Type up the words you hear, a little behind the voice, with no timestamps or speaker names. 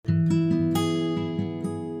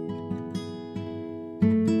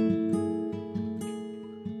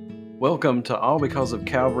Welcome to All Because of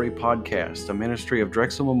Calvary podcast, a ministry of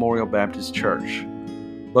Drexel Memorial Baptist Church.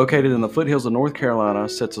 Located in the foothills of North Carolina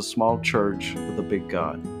sits a small church with a big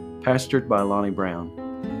God, pastored by Lonnie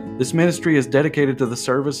Brown. This ministry is dedicated to the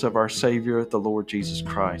service of our Savior, the Lord Jesus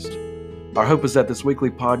Christ. Our hope is that this weekly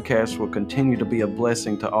podcast will continue to be a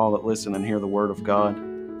blessing to all that listen and hear the Word of God.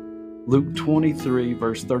 Luke 23,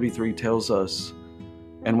 verse 33 tells us,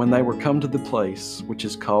 "And when they were come to the place which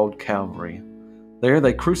is called Calvary, there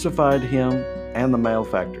they crucified him and the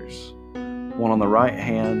malefactors, one on the right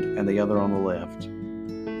hand and the other on the left.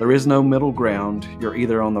 There is no middle ground. You're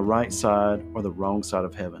either on the right side or the wrong side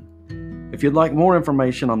of heaven." If you'd like more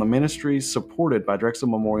information on the ministries supported by Drexel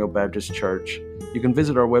Memorial Baptist Church, you can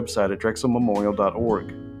visit our website at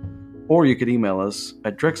drexelmemorial.org, or you could email us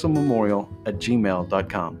at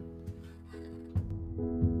drexelmemorial@gmail.com.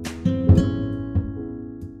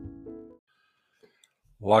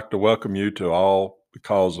 I'd like to welcome you to All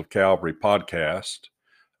Because of Calvary podcast,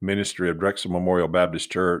 ministry of Drexel Memorial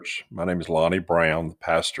Baptist Church. My name is Lonnie Brown, the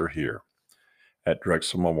pastor here at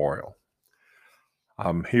Drexel Memorial.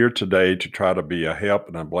 I'm here today to try to be a help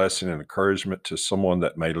and a blessing and encouragement to someone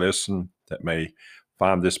that may listen, that may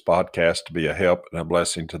find this podcast to be a help and a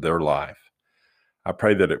blessing to their life. I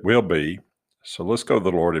pray that it will be. So let's go to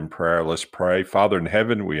the Lord in prayer. Let's pray. Father in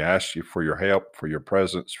heaven, we ask you for your help, for your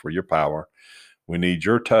presence, for your power. We need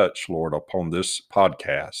your touch, Lord, upon this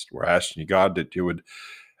podcast. We're asking you, God, that you would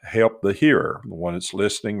help the hearer, the one that's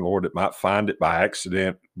listening. Lord, it might find it by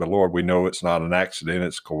accident, but Lord, we know it's not an accident.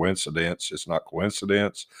 It's coincidence. It's not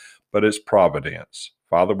coincidence, but it's providence.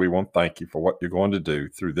 Father, we want to thank you for what you're going to do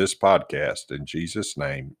through this podcast. In Jesus'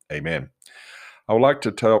 name, amen. I would like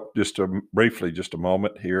to talk just a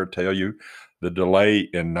moment here, tell you the delay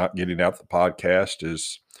in not getting out the podcast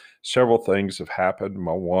is several things have happened.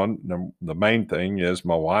 The main thing is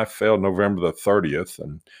my wife fell November the 30th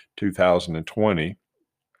in 2020,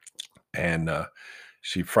 and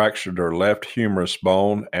she fractured her left humerus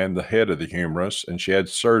bone and the head of the humerus, and she had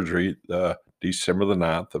surgery December the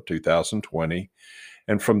 9th of 2020.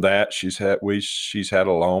 And from that, she's had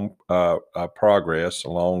a long progress, a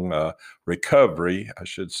long recovery, I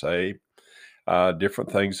should say.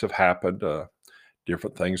 Different things have happened.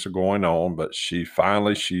 Different things are going on, but she had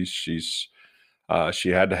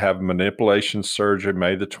to have manipulation surgery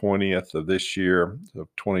May the 20th of this year of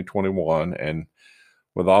 2021, and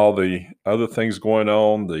with all the other things going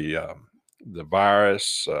on, the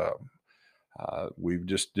virus,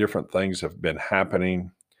 different things have been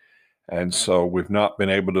happening, and so we've not been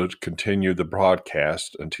able to continue the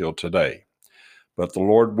broadcast until today. But the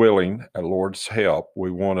Lord willing, and Lord's help,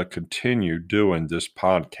 we want to continue doing this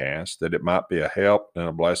podcast, that it might be a help and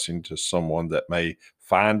a blessing to someone that may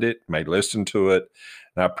find it, may listen to it.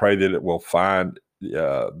 And I pray that it will find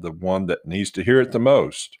the one that needs to hear it the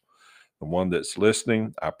most, the one that's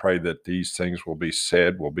listening. I pray that these things will be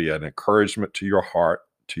said, will be an encouragement to your heart,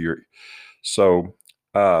 So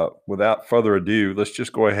without further ado, let's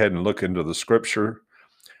just go ahead and look into the scripture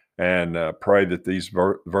and pray that these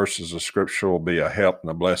verses of scripture will be a help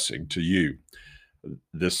and a blessing to you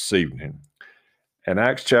this evening. In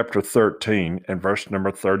Acts chapter 13 and verse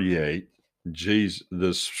number 38,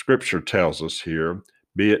 the scripture tells us here,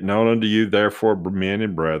 "Be it known unto you, therefore, men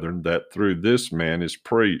and brethren, that through this man is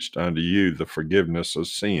preached unto you the forgiveness of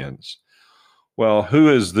sins." Well, who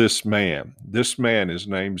is this man? This man, his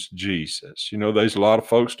name's Jesus. There's a lot of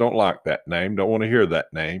folks don't like that name, don't want to hear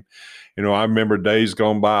that name. I remember days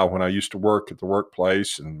gone by when I used to work at the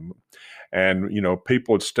workplace, and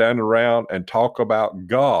people would stand around and talk about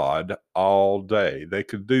God all day. They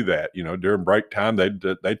could do that. During break time,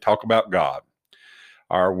 they'd talk about God,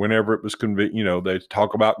 or whenever it was convenient, they'd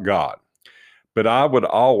talk about God. But I would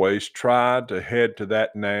always try to head to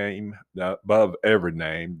that name above every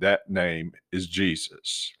name. That name is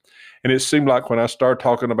Jesus. And it seemed like when I started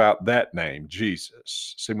talking about that name,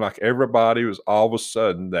 Jesus, it seemed like everybody was all of a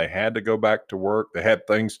sudden, they had to go back to work. They had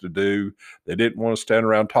things to do. They didn't want to stand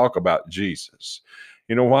around and talk about Jesus.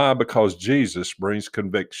 You know why? Because Jesus brings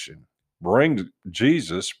conviction.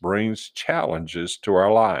 Jesus brings challenges to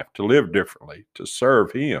our life to live differently, to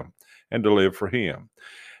serve him, and to live for him.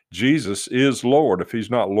 Jesus is Lord. If he's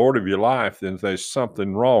not Lord of your life, then there's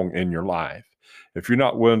something wrong in your life. If you're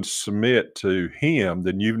not willing to submit to him,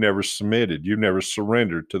 then you've never submitted. You've never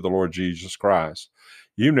surrendered to the Lord Jesus Christ.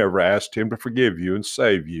 You never asked him to forgive you and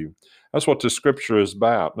save you. That's what the scripture is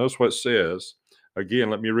about. Notice what it says. Again,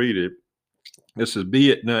 let me read it. It says,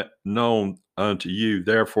 "Be it not known unto you,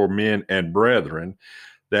 therefore, men and brethren,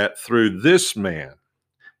 that through this man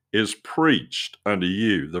is preached unto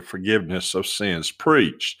you the forgiveness of sins."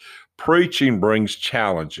 Preached. Preaching brings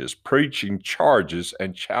challenges. Preaching charges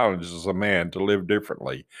and challenges a man to live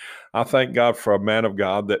differently. I thank God for a man of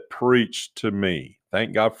God that preached to me.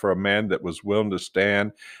 Thank God for a man that was willing to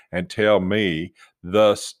stand and tell me,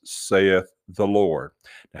 "Thus saith the Lord."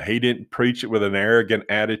 Now, he didn't preach it with an arrogant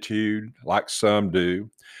attitude like some do.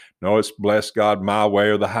 No, it's bless God my way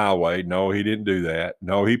or the highway. No, he didn't do that.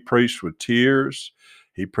 No, he preached with tears.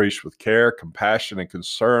 He preached with care, compassion, and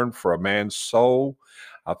concern for a man's soul.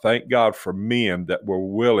 I thank God for men that were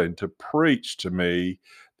willing to preach to me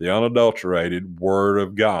the unadulterated Word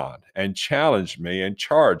of God and challenge me and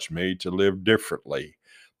charge me to live differently.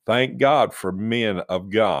 Thank God for men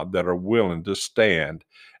of God that are willing to stand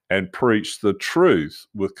and preach the truth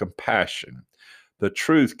with compassion. The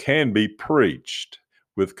truth can be preached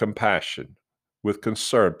with compassion, with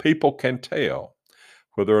concern. People can tell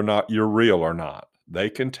whether or not you're real or not.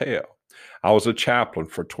 They can tell. I was a chaplain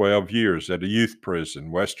for 12 years at a youth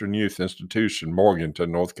prison, Western Youth Institution,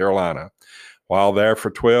 Morganton, North Carolina. While there for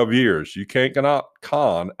 12 years, you cannot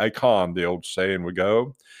con a con, the old saying would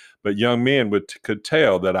go. But young men could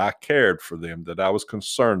tell that I cared for them, that I was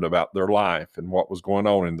concerned about their life and what was going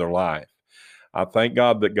on in their life. I thank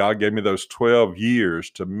God that God gave me those 12 years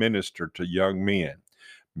to minister to young men.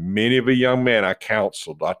 Many of the young men I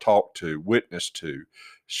counseled, I talked to, witnessed to,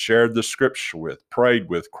 shared the scripture with, prayed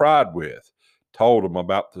with, cried with, told them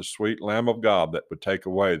about the sweet Lamb of God that would take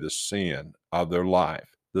away the sin of their life.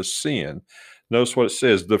 The sin. Notice what it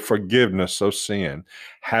says, the forgiveness of sin.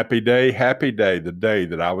 Happy day, the day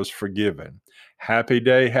that I was forgiven. Happy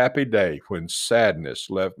day when sadness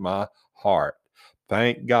left my heart.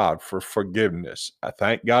 Thank God for forgiveness. I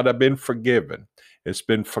thank God I've been forgiven. It's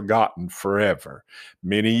been forgotten forever.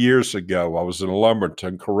 Many years ago, I was in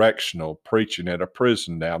Lumberton Correctional preaching at a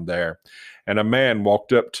prison down there, and a man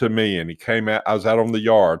walked up to me and he came out. I was out on the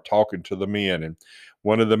yard talking to the men, and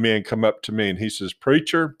one of the men come up to me and he says,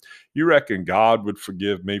 "Preacher, you reckon God would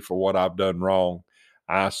forgive me for what I've done wrong?"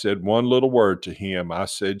 I said one little word to him. I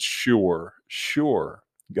said, "Sure, sure.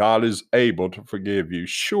 God is able to forgive you.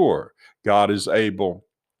 Sure, God is able."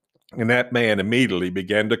 And that man immediately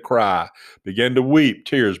began to cry, began to weep.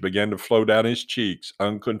 Tears began to flow down his cheeks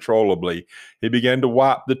uncontrollably. He began to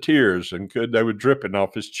wipe the tears, and they were dripping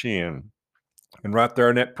off his chin. And right there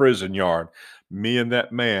in that prison yard, me and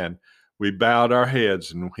that man, we bowed our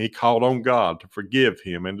heads and he called on God to forgive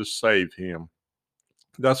him and to save him.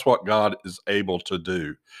 That's what God is able to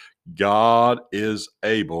do. God is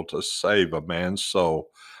able to save a man's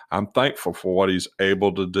soul. I'm thankful for what he's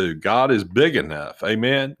able to do. God is big enough.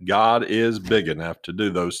 Amen. God is big enough to do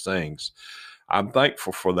those things. I'm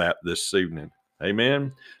thankful for that this evening.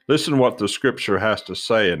 Amen. Listen to what the scripture has to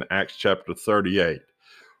say in Acts chapter 38.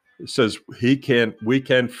 It says we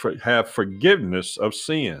can have forgiveness of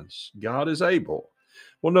sins. God is able.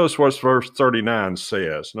 Well, notice what verse 39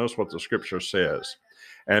 says. Notice what the scripture says.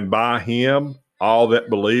 And by him, all that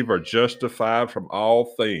believe are justified from all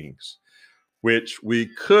things, which we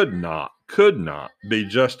could not be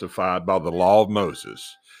justified by the law of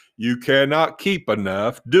Moses. You cannot keep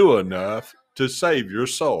enough, do enough to save your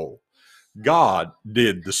soul. God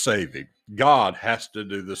did the saving. God has to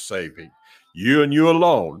do the saving. You and you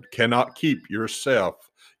alone cannot keep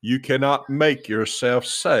yourself. You cannot make yourself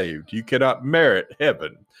saved. You cannot merit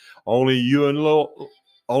heaven. Only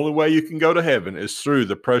way you can go to heaven is through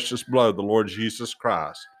the precious blood of the Lord Jesus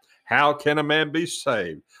Christ. How can a man be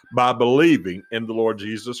saved? By believing in the Lord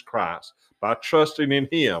Jesus Christ, by trusting in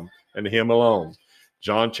him and him alone.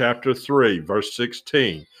 John chapter 3, verse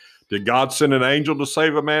 16. Did God send an angel to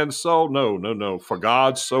save a man's soul? No. For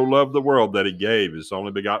God so loved the world that he gave his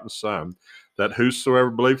only begotten Son, that whosoever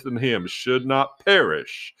believeth in him should not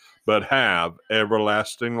perish, but have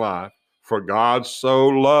everlasting life. For God so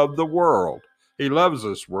loved the world. He loves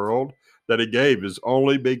this world, that he gave his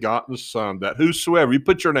only begotten Son, that whosoever, you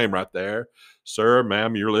put your name right there. Sir,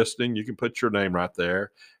 ma'am, you're listening, you can put your name right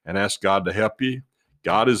there and ask God to help you.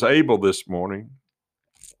 God is able this morning.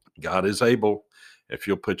 God is able. If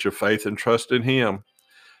you'll put your faith and trust in him,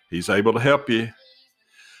 he's able to help you.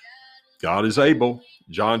 God is able.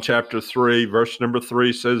 John chapter 3, verse number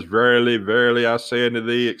 3 says, Verily, verily, I say unto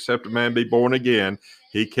thee, except a man be born again,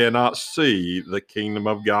 he cannot see the kingdom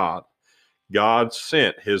of God. God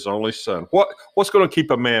sent his only Son. What's going to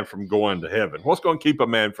keep a man from going to heaven? What's going to keep a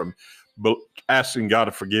man from asking God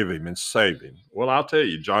to forgive him and save him? Well, I'll tell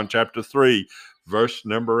you, John chapter 3, verse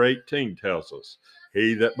number 18 tells us,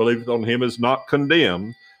 He that believeth on him is not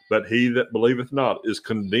condemned, but he that believeth not is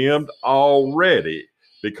condemned already,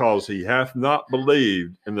 because he hath not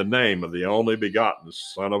believed in the name of the only begotten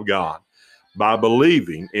Son of God. By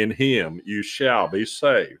believing in him, you shall be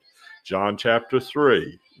saved. John chapter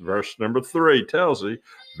 3, verse number 3 tells you,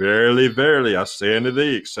 verily, verily, I say unto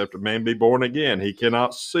thee, except a man be born again, he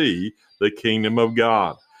cannot see the kingdom of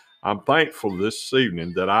God. I'm thankful this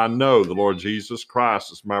evening that I know the Lord Jesus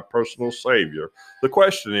Christ is my personal Savior. The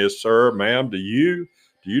question is, sir, ma'am, do you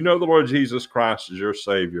know the Lord Jesus Christ is your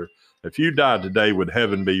Savior? If you died today, would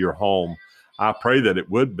heaven be your home? I pray that it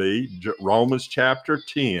would be. Romans chapter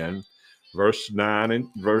 10, verses 9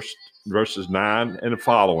 and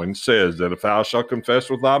following says that if thou shalt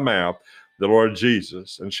confess with thy mouth the Lord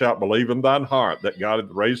Jesus, and shalt believe in thine heart that God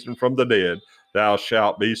hath raised him from the dead, thou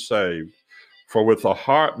shalt be saved. For with the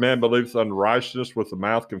heart man believeth unto righteousness, with the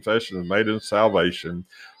mouth confession is made unto salvation.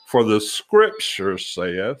 For the scripture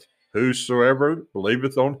saith, whosoever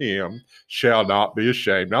believeth on him shall not be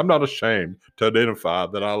ashamed. I'm not ashamed to identify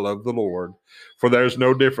that I love the Lord. For there's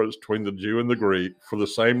no difference between the Jew and the Greek. For the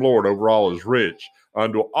same Lord over all is rich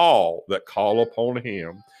unto all that call upon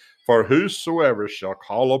him. For whosoever shall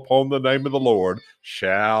call upon the name of the Lord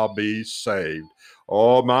shall be saved.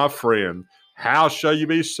 Oh, my friend, how shall you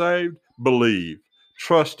be saved? Believe,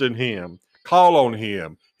 trust in him, call on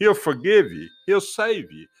him. He'll forgive you. He'll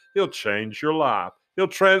save you. He'll change your life. He'll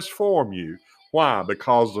transform you. Why?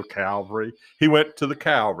 Because of Calvary. He went to the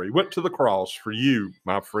Calvary, went to the cross for you,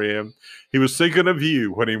 my friend. He was thinking of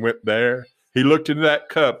you when he went there. He looked into that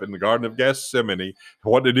cup in the Garden of Gethsemane.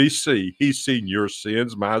 What did he see? He's seen your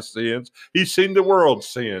sins, my sins. He's seen the world's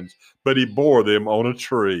sins, but he bore them on a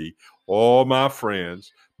tree. Oh, my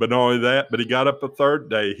friends. But not only that, but he got up the third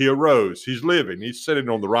day. He arose. He's living. He's sitting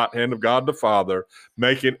on the right hand of God the Father,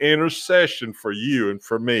 making intercession for you and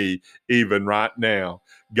for me, even right now.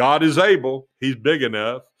 God is able. He's big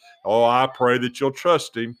enough. Oh, I pray that you'll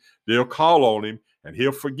trust him, that you'll call on him, and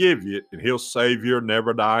he'll forgive you, and he'll save your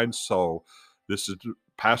never-dying soul. This is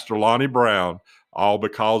Pastor Lonnie Brown, all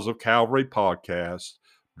because of Calvary Podcast,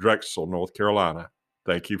 Drexel, North Carolina.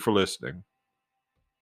 Thank you for listening.